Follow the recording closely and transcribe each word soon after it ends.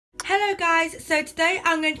Hello guys, so today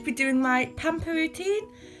I'm going to be doing my pamper routine.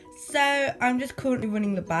 So I'm just currently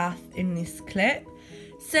running the bath in this clip.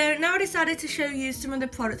 So now I decided to show you some of the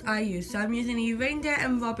products I use. So I'm using the Reindeer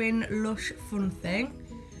and Robin Lush Fun Thing.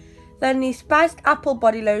 Then the Spiced Apple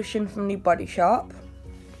Body Lotion from the Body Shop.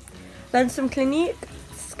 Then some Clinique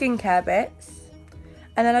skincare bits.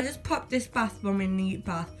 And then I just popped this bath bomb in the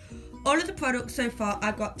bath. All of the products so far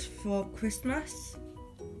I got for Christmas.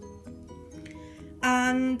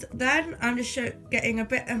 And then I'm just getting a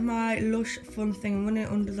bit of my Lush Fun Thing and running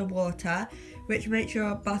it under the water, which makes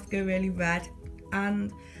your bath go really red.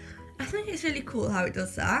 And I think it's really cool how it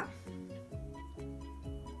does that.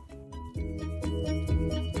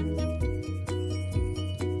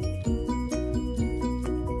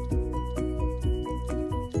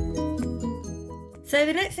 So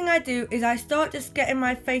the next thing I do is I start just getting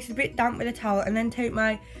my face a bit damp with a towel and then take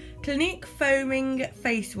my Clinique foaming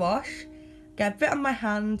face wash, get a bit on my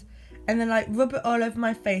hand and then like rub it all over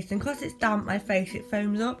my face, and because it's damp my face it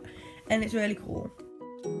foams up and it's really cool.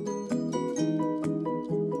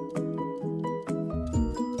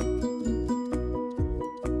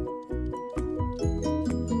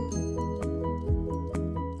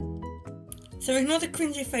 So ignore the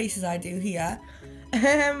cringy faces I do here.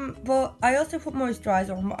 But I also put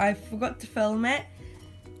moisturiser on, but I forgot to film it.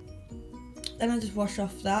 Then I just wash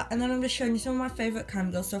off that, and then I'm just showing you some of my favourite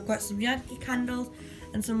candles. So I've got some Yankee candles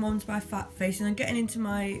and some ones by Fat Face, and I'm getting into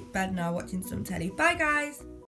my bed now watching some telly. Bye guys!